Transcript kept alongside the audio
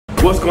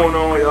What's going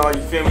on, y'all?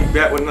 You feel me?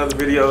 Back with another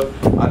video.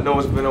 I know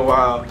it's been a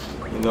while,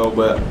 you know,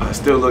 but I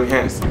still look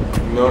handsome,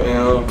 you know.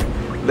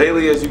 And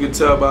lately, as you can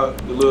tell by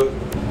the little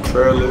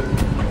trailer,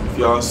 if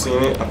y'all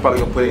seen it, I'm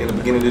probably gonna put it in the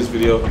beginning of this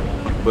video.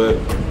 But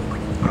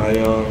I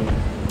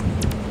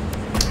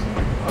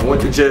went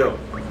to jail.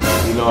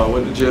 You know, I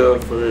went to jail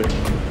for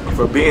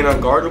being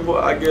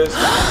unguardable, I guess.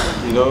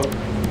 You know,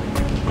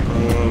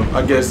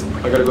 I guess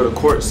I gotta go to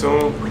court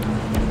soon.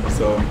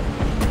 So,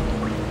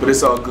 but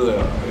it's all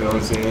good. You know what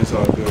I'm saying? It's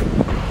all good.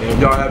 And if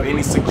y'all have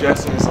any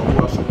suggestions on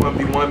who I should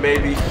 1v1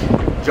 maybe,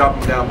 drop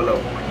them down below.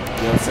 You know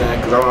what I'm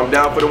saying? Because I'm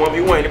down for the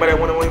 1v1. Anybody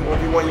want to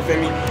 1v1, you feel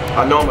me?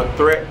 I know I'm a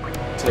threat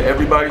to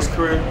everybody's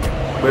career,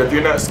 but if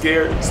you're not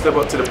scared, step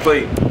up to the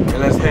plate and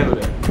let's handle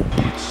that.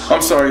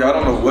 I'm sorry, I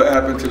don't know what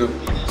happened to the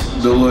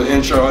little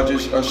intro I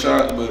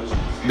shot, but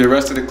the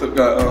rest of the clip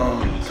got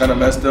kind of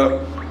messed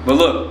up. But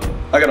look,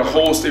 I got a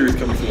whole series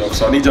coming for y'all,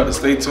 so I need y'all to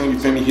stay tuned, you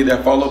feel me? Hit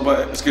that follow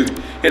button, excuse me,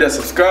 hit that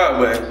subscribe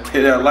button,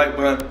 hit that like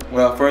button.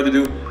 Without further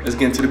ado, let's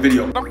get into the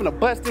video. I'm finna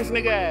bust this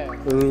nigga ass.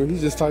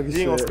 He's just talking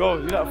shit. You ain't gonna score,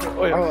 you're not finna,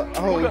 oh yeah. I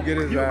hope we get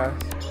his ass.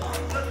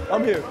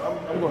 I'm here,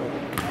 I'm going.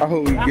 I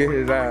hope we get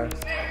his ass.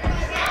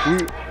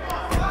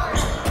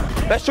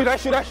 That's you,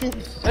 that's you, that's you,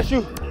 that's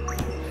you.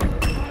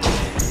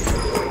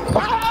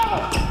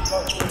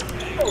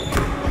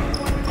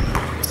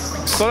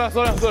 Slow down,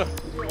 slow down, slow down.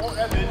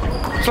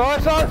 Slow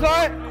it, slow it,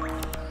 slow it.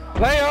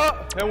 Lay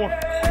up. And one.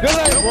 Good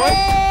lay, boy.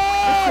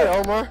 Good shit,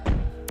 Omar.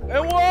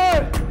 And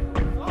one.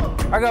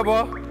 I got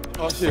ball.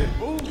 Oh shit.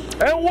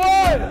 And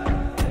one.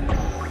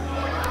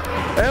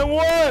 And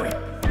one.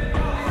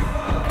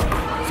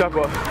 Shot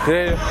ball.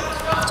 Yeah.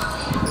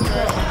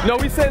 No,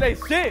 we said they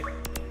shit.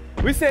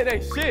 We said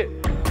they shit.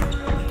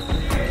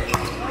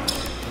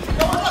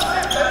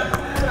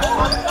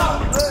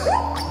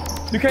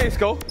 You can't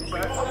score.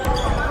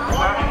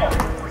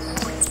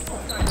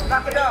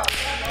 Knock it out.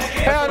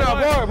 Hell no,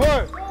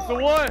 boy. It's the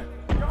one.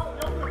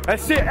 That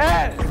shit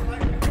ass.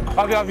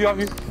 Off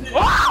you.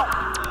 Oh!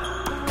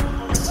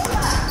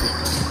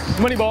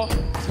 Money ball.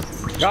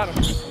 Got him.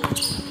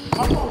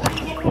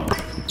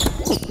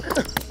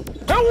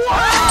 And one!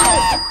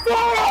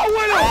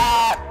 With him!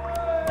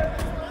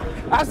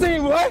 I see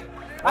you, boy.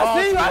 I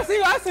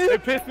see you. They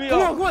pissed me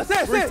off. Come on,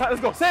 say it. Let's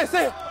go. Say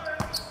it.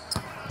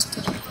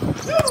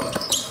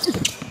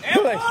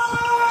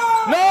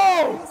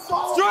 No!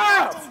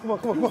 Strap! Come on.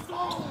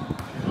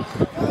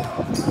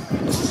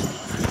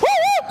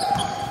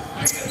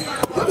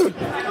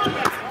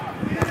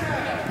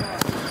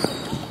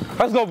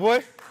 Let's go,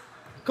 boy.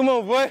 Come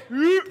on, boy.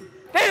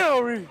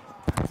 Damn, Reed.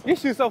 You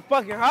shoot so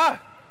fucking high.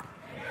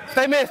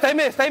 Stay mid.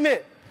 Omar,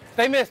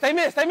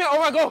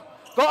 go.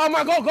 Go,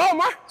 Omar.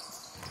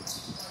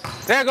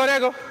 There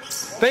go.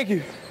 Thank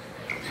you.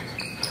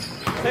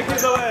 Take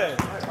his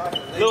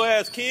little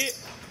ass kid.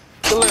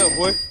 Good little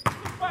boy.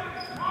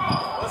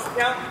 What's the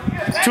count?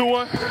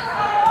 2-1.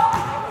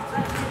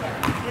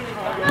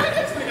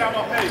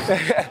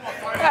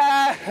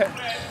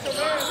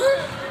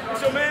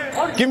 What's your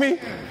man? Give me.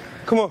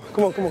 Come on.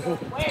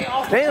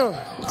 Damn.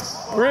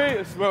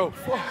 Real, bro.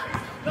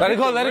 Let it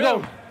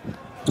go.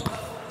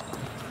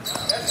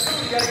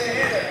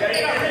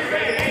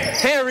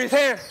 Hand, Reese,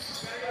 hand.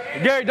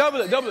 Gary,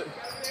 double it. Double.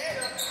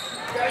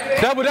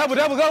 Go.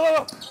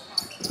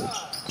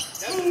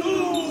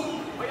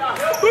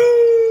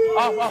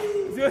 Off.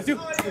 It's you.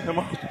 Come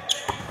on.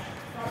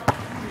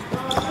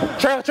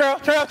 Trail.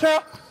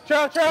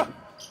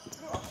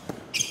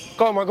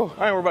 Go, Omar, go. I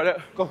ain't worried about that.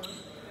 Go.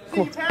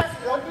 Come on.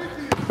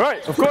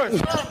 Right, of course.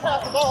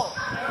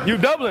 You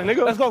doubling,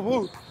 nigga. Let's go,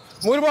 move.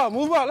 Move the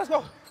ball, let's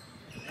go.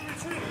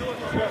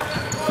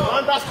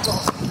 One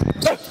basketball.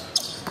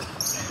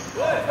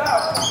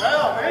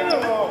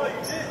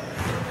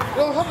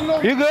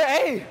 You good?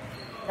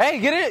 Hey,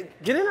 get in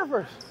there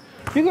first.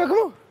 You good? Come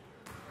on.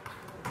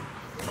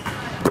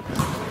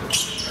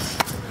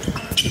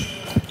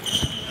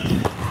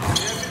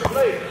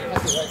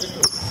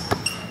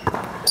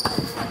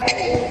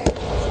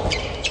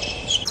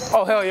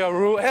 Oh, hell yeah,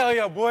 Rue. Hell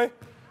yeah, boy.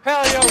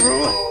 Hell yeah,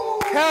 Rue.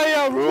 Hell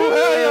yeah,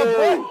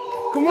 boy.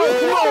 Come on,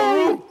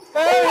 Rue.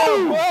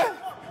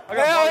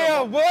 Hell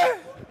yeah, boy.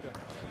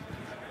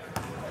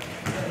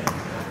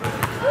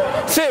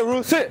 Sit,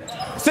 Rue, sit.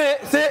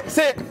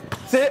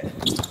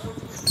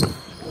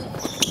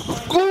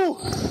 Ooh.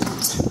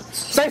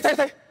 Stay.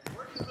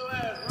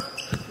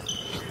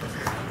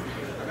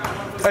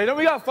 Hey, don't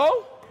we got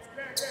 4?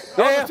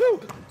 Yeah.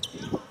 2.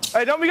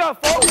 Hey, don't we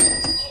got 4?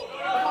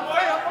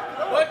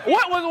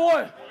 What was the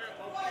 1?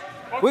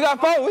 We got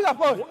 4.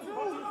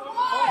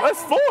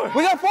 That's 4.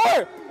 We got 4.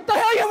 What the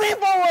hell you mean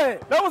 4?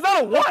 That was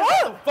not a 1. What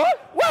the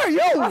fuck? Where are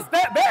you? That's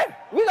that bad.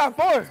 We got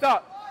 4.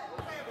 Stop.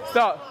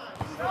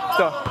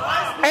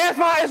 Hey, it's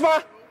fine.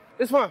 Fuck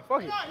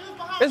it.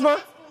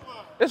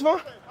 It's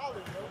fine.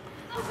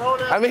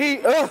 I mean, he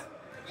that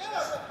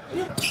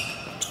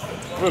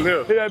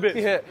bitch.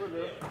 He hit.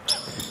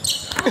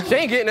 She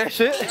ain't getting that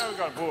shit.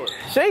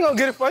 She ain't gonna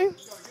get it for you.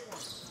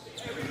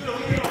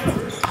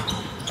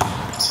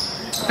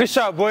 Good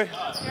shot, boy.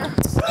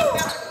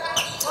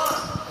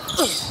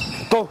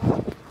 Go.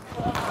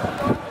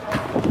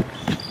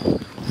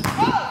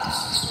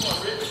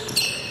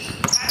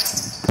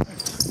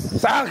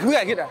 Stop. We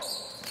gotta get that.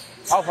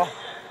 Alpha.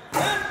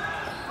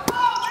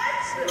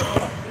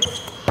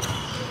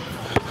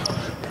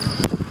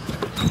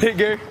 Hit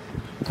Gary.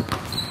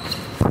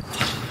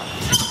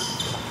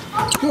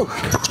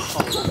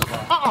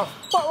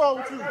 What's wrong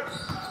with you?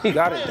 He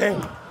got it.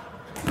 Damn.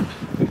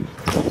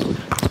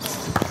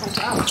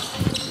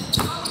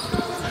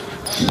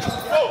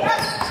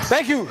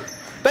 Thank you.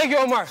 Thank you,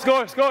 Omar.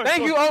 Score.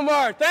 Thank you,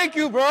 Omar. Thank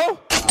you, bro.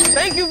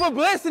 Thank you for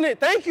blessing it.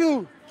 Thank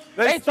you.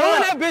 They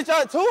throwing that bitch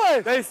out to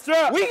us. They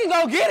strapped. We can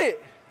go get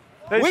it.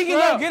 We can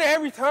go get it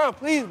every time.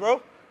 Please,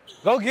 bro.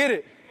 Go get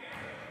it.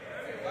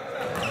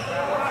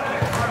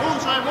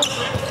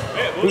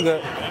 We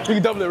good. You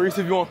can double it, Reese,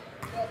 if you want.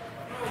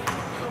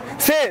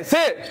 Sit.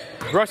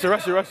 Rush it.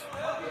 Hold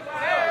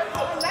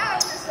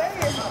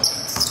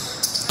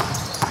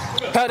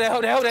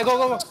that.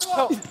 Go.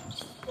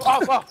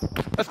 Off.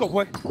 Let's go,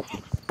 boy.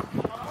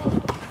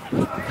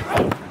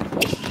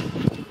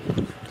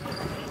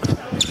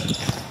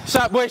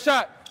 Shot, boy,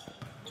 shot.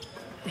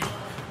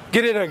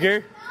 Get in there,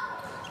 Gary.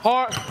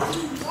 Hard.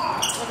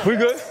 We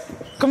good?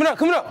 Coming up.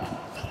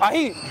 I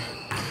heat.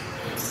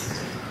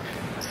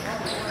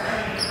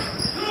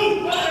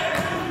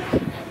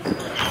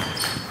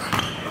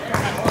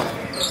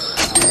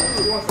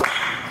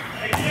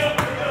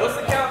 What's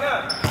the count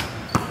now?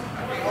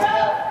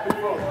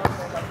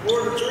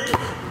 4 to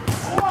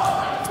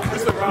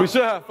 3. We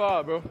should have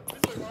 5, bro.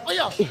 Oh,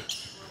 yeah.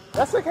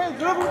 That's a can't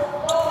dribble.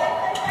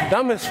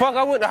 Dumb as fuck.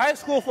 I went to high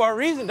school for a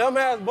reason,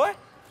 dumbass boy.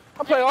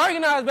 I play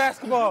organized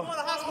basketball.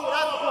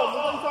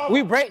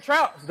 We break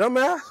trouts,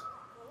 dumbass.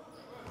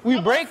 We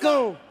break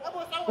them.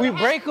 We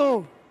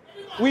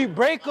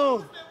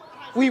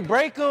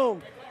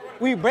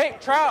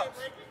break trouts.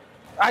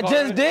 I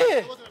just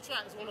did.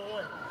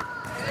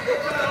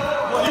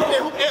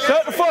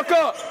 Shut the fuck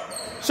up.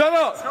 Shut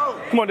up.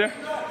 Come on, there.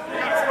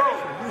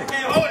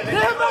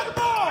 Dumbass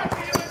boy.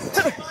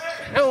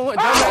 Now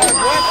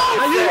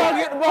you gonna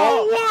get the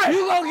ball. You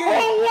gonna get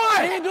it.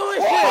 You ain't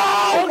doing shit.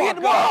 Go get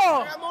the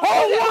ball.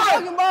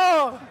 Hold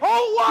ball.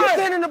 You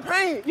sit in the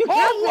paint. You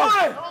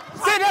can't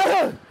sit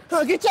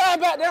down. Get your ass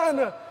back down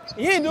there.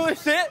 You ain't doing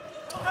shit.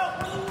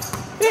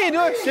 You ain't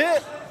doing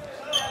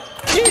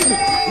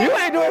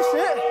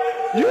shit.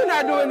 You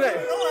not doing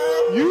nothing.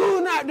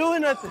 You not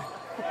doing nothing.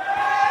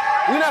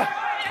 We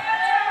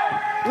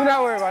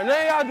not worried about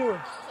nothing y'all doing.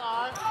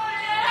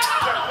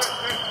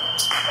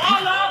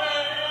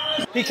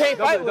 He can't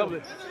fight with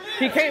him.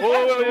 He can't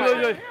fight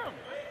with him.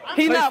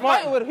 He's not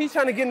fighting with him. He's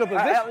trying to get in the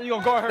position. You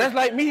gonna guard her. That's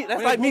like me.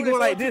 That's like me going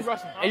like this,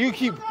 and you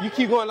keep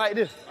going like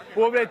this.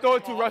 Well, they throw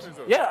it to Russians.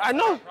 Yeah, I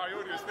know.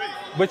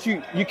 But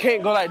you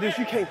can't go like this.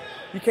 You can't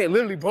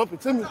literally bump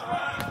it to me.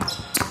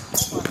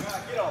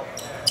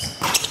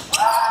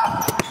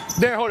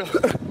 Darren, hold it.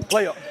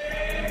 Layup.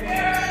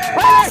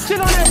 Shit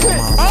on that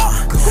shit.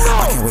 Oh, come on. I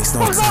can't waste no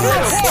time. She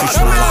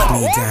tryna lock me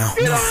down.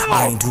 I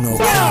ain't do no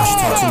crime. She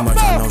talk too much. I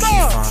know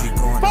she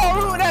fine.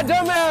 Fall with that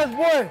dumbass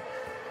boy.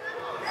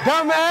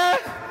 Dumbass.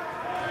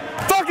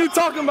 Fuck you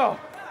talking about?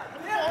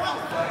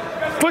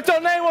 Put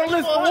your name on the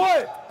list for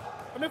what?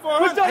 Put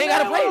your Ain't name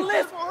gotta on play. the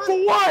list for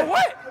what?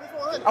 What?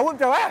 I whipped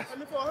your ass.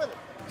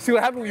 See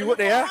what happened when you whipped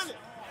their ass?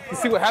 You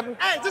see what happened?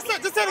 Hey, just tell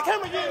the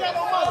camera you ain't got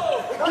no money.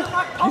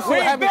 You see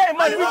what happened?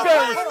 Money, we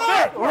bet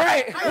respect.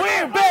 Right. We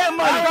ain't bad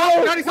money.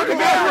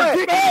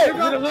 We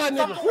the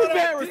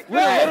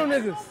little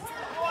niggas.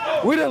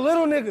 We the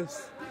little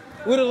niggas.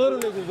 We the little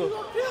niggas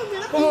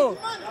though.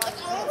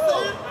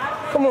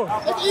 Come on.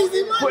 That's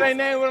easy money. Put their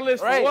name on the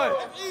list for Right. what?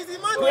 That's easy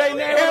money. Put their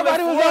name on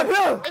Everybody the was list up for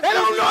here. what? They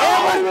don't know.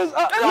 Everybody was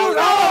up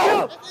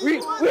here.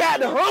 We had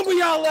to humble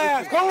y'all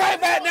ass. Come right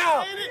back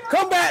down.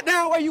 Come back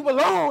down where you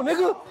belong,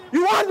 nigga.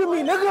 You under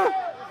me, nigga.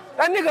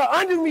 That nigga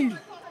under me.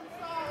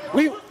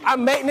 I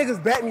make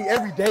niggas bet me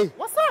every day.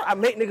 What's up? I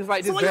make niggas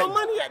like this So where bet your me.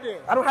 money at then?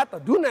 I don't have to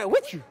do nothing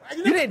with you.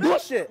 You didn't do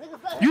shit.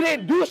 You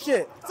didn't do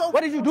shit.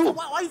 What did you do?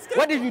 Why you scared?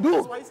 What did you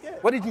do? Why you scared?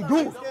 What did you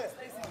do?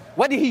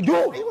 What did he do?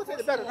 You gonna take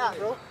the better not,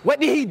 bro. What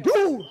did he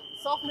do?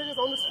 Soft niggas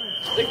on the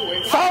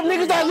street. Soft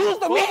niggas that lose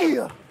to me.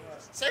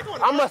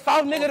 I'm a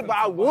soft nigga, but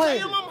I Tell your won.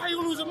 mama how you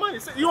gonna lose your money.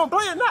 You gonna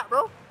play or not,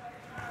 bro?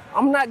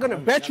 I'm not gonna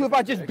bet you if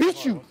I just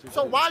beat you.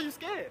 So why are you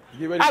scared?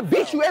 I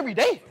beat you every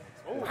day.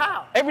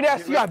 How? Every day I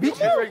see you, I beat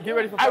you. Get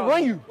ready for I foul.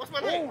 run you. What's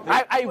my name?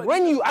 I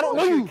run you. I don't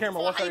know you.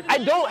 I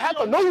don't have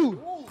to know you.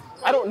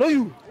 I don't know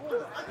you.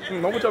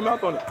 Don't put your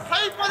mouth on it.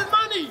 Play for the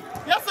money.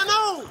 Yes or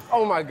no?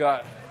 Oh my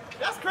God.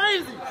 That's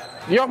crazy.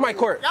 You're off my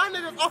court. Y'all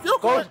niggas off your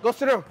court. Go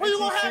sit down. Who you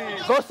gonna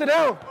have? Go sit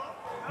down.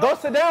 Go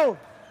sit down.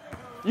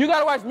 You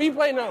gotta watch me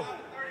play now.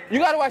 You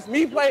gotta watch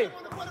me play.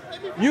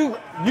 You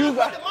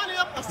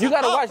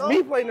gotta watch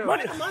me play now.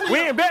 We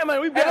ain't betting money.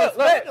 We bet Look,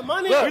 respect.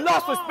 look, We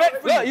lost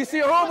respect for Look, you. you see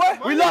your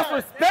homeboy? We lost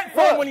respect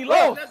for him when he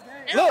lost.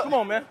 Look. Come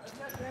on, man.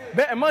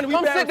 Betting money. We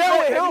Come bet sit down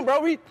with respect. him,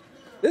 bro.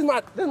 This is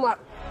my.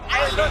 I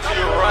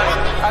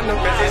know.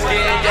 It's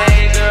getting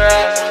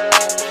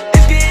dangerous.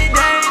 It's getting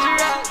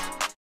dangerous.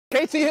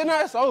 KT here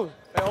now, it's over.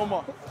 Hey,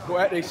 Omar, go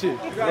at that shit.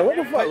 Hey, what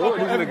the fuck? Up on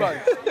everybody.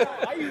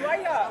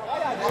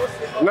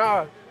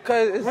 Nah,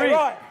 cause it's Reed.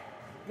 right.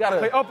 You gotta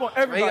Play up on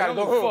I everybody. ain't gotta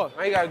go Don't give a home. fuck.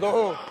 I ain't gotta go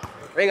home.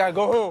 I ain't gotta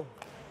go home.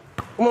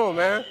 Come on,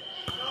 man.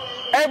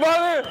 Hey,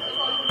 Ballin.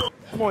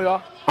 Come on,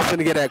 y'all. I'm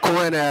finna get that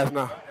coin ass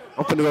now.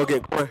 I'm finna go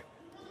get coin.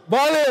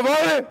 Ballin,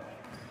 Ballin.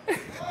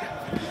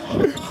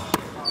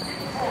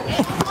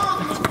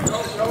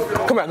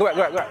 Come back, go back,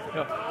 go back, go back.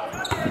 Yeah.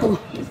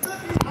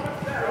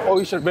 Oh,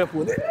 you should have been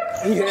for it.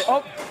 He hit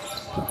up.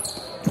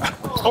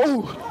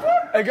 Oh.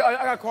 Hey, I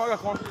got corn, I got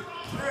corn.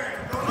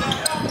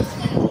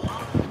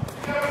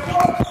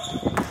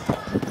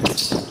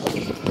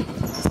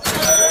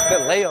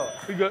 That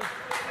layup. We good.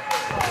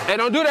 Hey,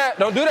 don't do that.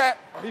 Don't do that.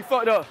 He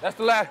fucked up. That's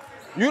the last.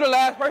 You the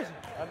last person.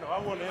 I know, I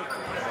want him.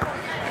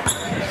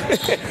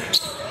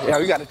 Yeah,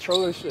 we gotta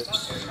troll this shit.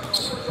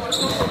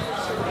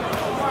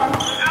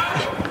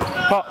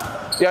 Pop.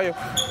 Yeah, yeah.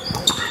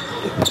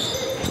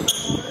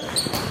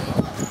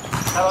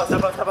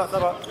 Step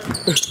up.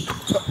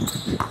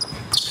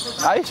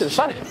 Ah, you should've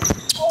shot it.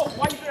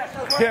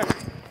 Here.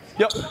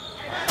 Yep.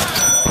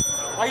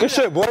 Good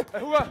shit, boy. Hey,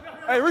 who got?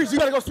 Hey, Reese, you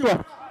gotta go see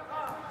her.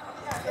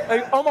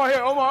 Hey, Omar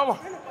here, Omar.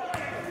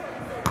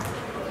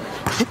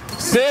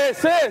 Sit.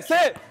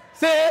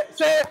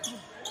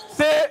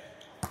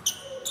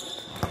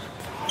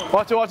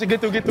 Watch it, get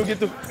through.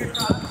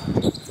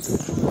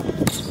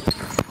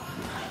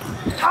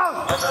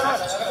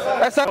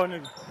 That's Oh, up.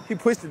 nigga. He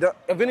pushed it up.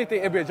 If anything,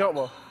 it'd be a jump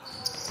ball.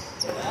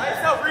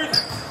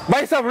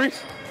 By yourself,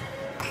 Reese.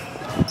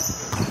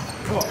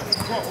 Come on.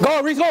 Go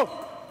on, Reese, go.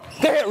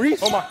 Get hit,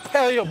 Reese. Oh my.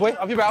 Hell yeah, boy.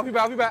 I'll be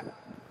back.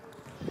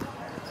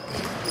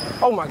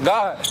 Oh my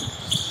God.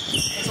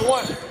 That's a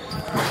one.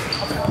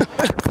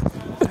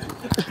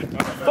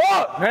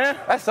 Fuck, Man,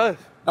 that's us.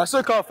 I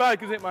should call foul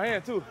because it hit my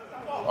hand too.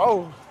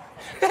 Oh.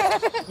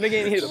 Nigga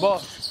ain't hit the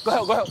ball. Go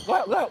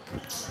help.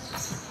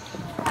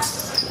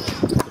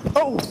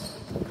 Oh.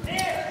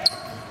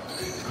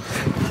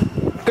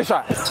 Good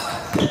shot.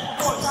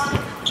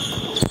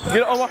 Get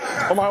it, Omar.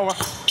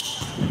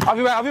 I'll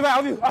be back.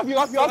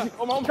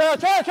 Omar.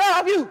 Try,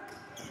 off you.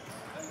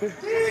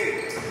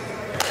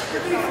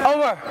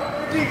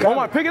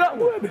 Omar, pick it up.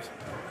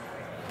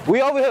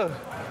 We over here.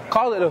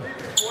 Call it though.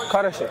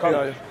 Call that shit. Call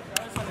it.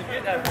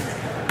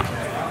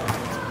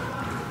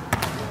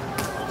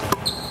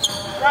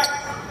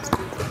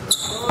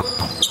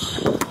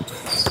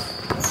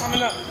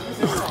 Coming up.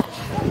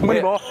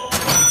 Money ball.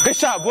 Good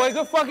shot, boy.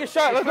 Good fucking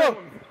shot. Let's go.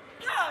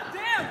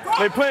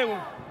 They playing with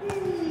me.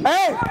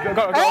 Hey.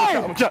 Go. Hey.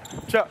 I'm chop.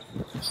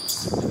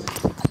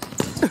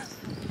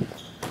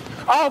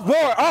 Off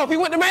board. Off. He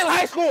went to Mainland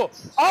High School.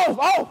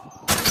 Off.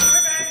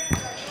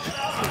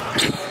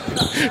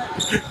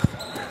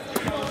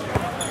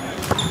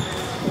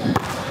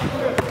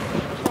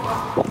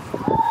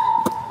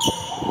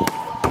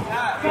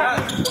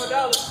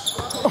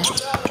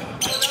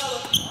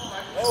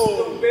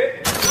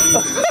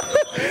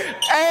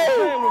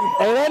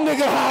 Hey, that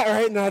nigga hot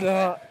right now,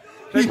 dog.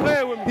 They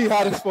playing with me. He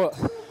hot as fuck.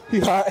 He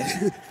hot.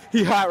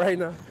 He hot right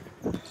now.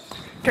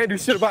 Can't do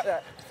shit about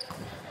that.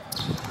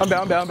 I'm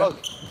back.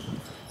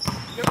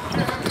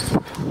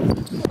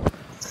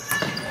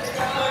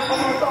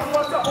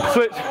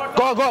 Switch.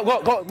 Go.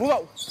 Move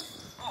up.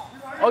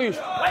 Oh, you.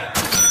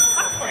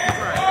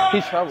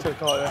 He's traveled.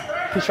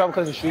 He's traveled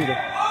because of shoes.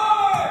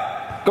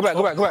 Go back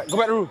to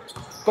the roof.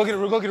 Go get it,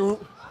 Root.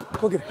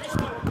 Go get it.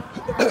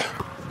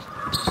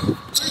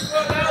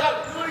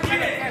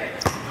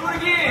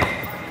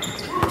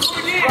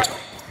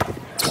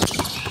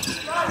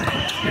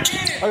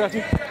 I got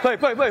you. Play.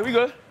 We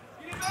good.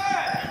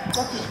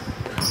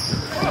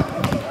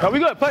 No, we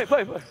good. Play.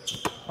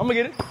 I'm gonna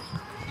get it.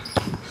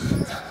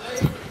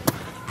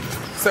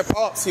 Step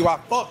up, see why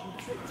fuck.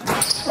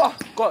 Oh,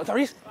 go up,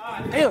 Tyrese.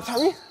 Damn,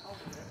 Tyrese.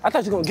 I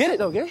thought you were gonna get it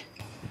though, gang.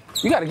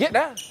 You gotta get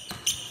that.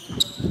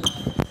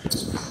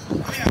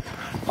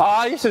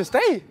 You should have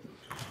stayed.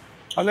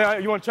 And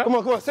then you want to check? Come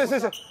on. Sit.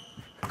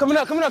 Coming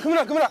up. I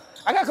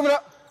got coming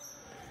up.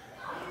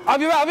 I'll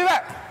be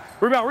back.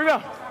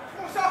 Rebound.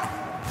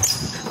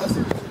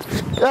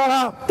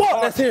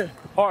 Fuck, that's here.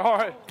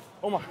 Hard.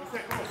 Omar.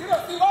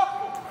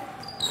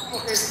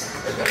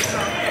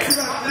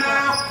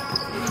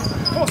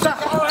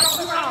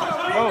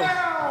 Oh.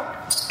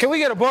 Can we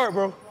get a board,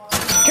 bro?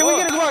 Can we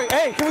get a board?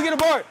 Hey, can we get a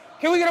board?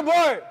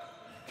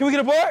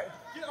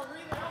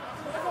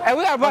 Hey,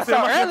 we gotta bust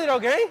out early though,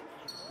 gang.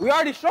 We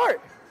already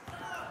short.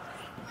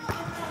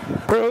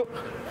 Bro.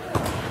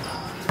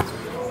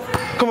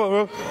 Come on,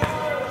 bro.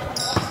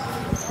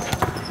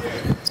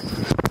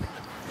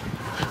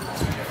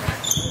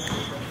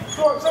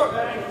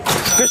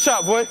 Good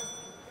shot, boy.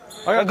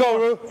 Let's go,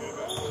 bro.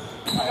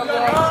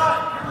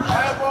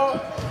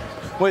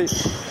 Wait,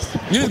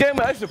 you just gave him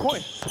an extra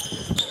point.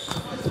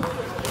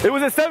 It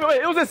was a 7.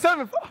 Wait, it was a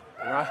 7.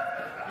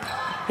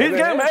 He just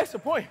gave him an extra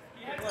point.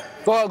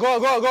 Go up.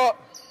 Go.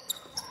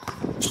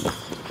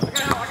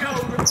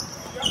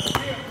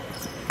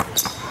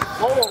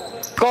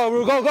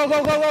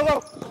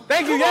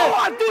 Thank you, yeah.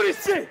 I do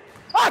this shit.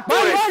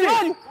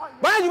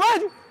 Behind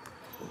you.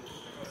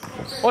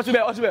 Watch your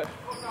back, watch your back.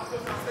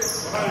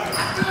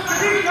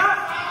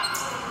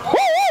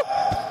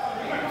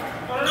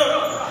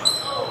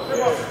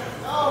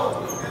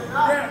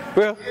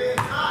 Real.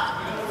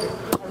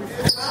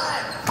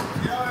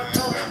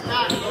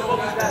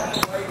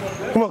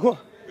 Come on, come on.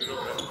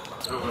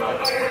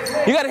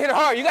 You gotta hit it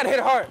hard, you gotta hit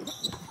it hard.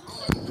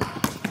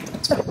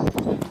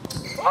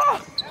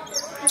 Ah.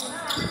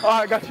 All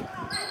right, got you.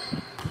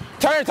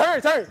 Turn.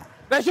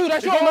 That's you,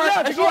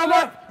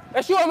 Omar.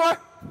 That's you, Omar.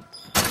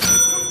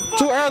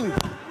 Too early.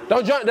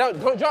 Don't jump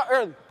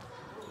early.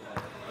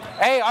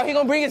 Hey, he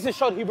gonna bring it to his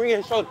shoulder. He bring it to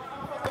his shoulder.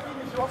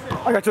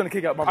 I got you on the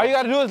kick out, my All you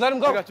gotta do is let him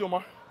go. I got you,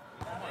 Omar.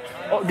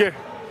 Oh, Gary.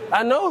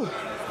 I know.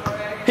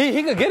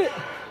 He could get it.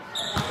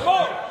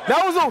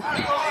 That was a...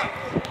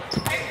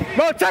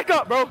 Bro, check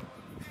up, bro.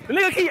 The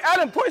nigga keep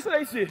adding points to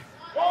that shit.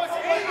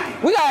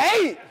 We got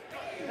 8.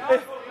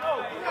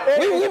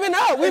 We've been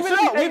out.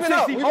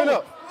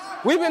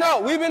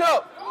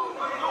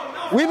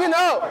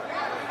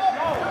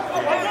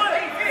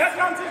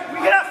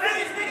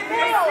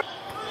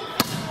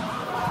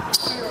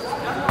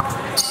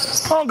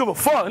 I don't give a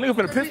fuck. Nigga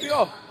finna piss me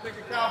off.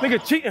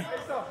 Nigga cheating.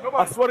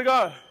 I swear to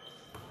God.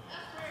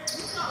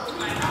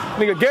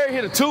 Nigga Gary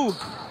hit a 2.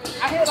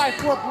 I hit like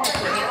 4 points.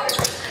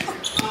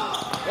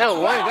 That was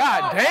one.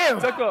 God damn.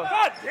 Check up.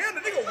 God damn,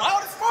 the nigga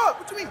wild as fuck.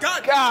 What you mean,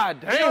 God damn? God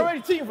He damn.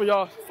 already cheating for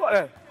y'all. Fuck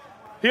that.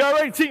 He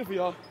already cheating for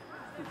y'all.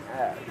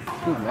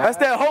 That's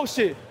that whole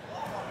shit.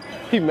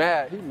 He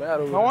mad. He mad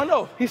over No, I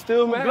know. He's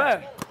still I'm mad.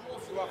 glad.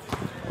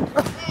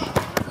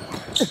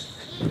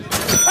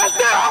 That's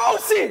that whole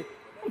shit.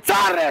 I'm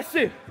tired of that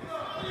shit.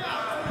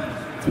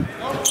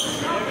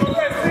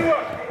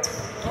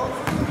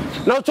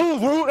 No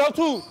twos, Rude. No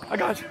twos. I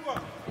got you.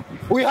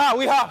 We hot.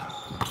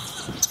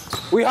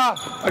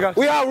 I got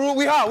you. We hot, Rude.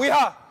 We hot.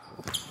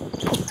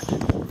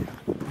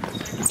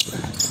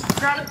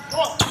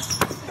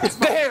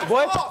 Damn,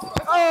 boy.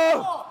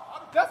 Oh.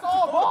 That's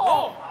all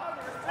ball.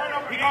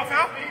 He got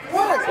foul?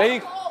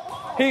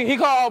 Yeah, he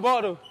called all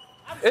ball though.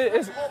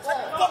 It's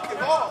Fucking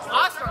ball.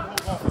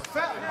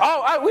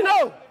 we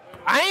know.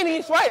 I ain't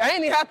even swipe. I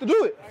ain't even have to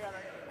do it.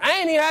 I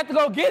ain't even have to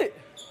go get it.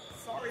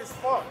 Sorry as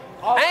fuck.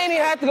 I ain't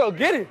even have to go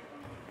get it.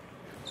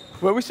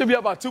 Well, we should be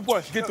up by 2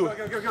 points. Get to it.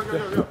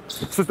 Go.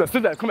 Sit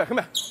there. Come here.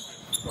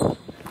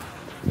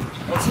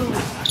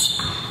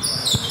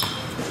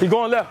 He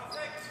going left.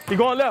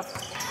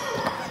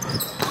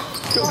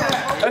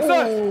 That's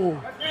us.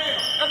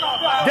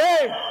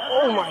 Game.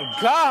 Oh my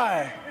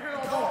God.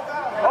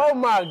 Oh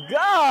my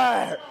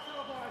God.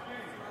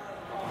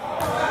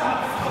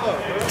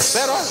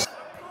 Better.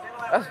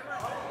 That's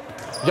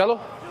Jello.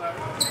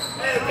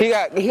 He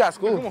got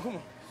school. Come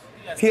on.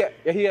 He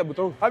had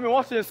Bethune. I've been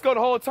watching this go the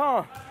whole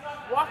time.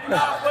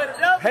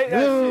 Hate that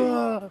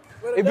shit.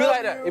 It be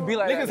like that. It be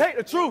like Niggas that. hate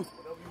the truth.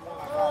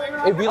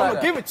 It be like I'ma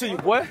that. give it to you,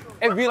 boy.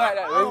 It be like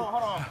that, baby.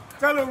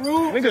 Tell him,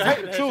 Rude. Niggas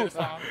hate the truth.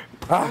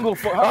 I'm gonna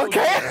fuck.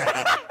 Okay.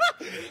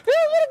 He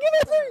was gonna give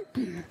it to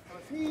you.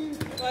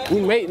 We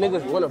make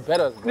niggas wanna bet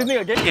us. This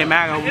nigga gay. Get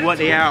mad at what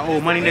they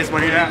are, money this,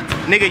 money that.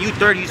 Nigga, you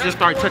 30, you just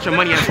start touching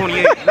money at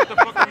 28. What the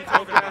fuck are you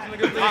talking about,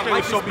 nigga? My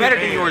life is better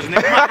than yours,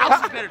 nigga. My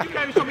house is better than yours. You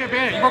can't even show me a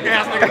band, you broke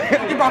ass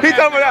nigga. He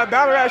talking about that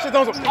battle ass shit.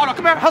 Oh no, come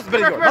here. My house is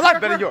better than yours. My life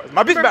better than yours.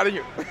 My bitch better than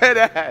you. Head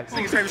ass. Niggas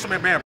can't even show me a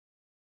band.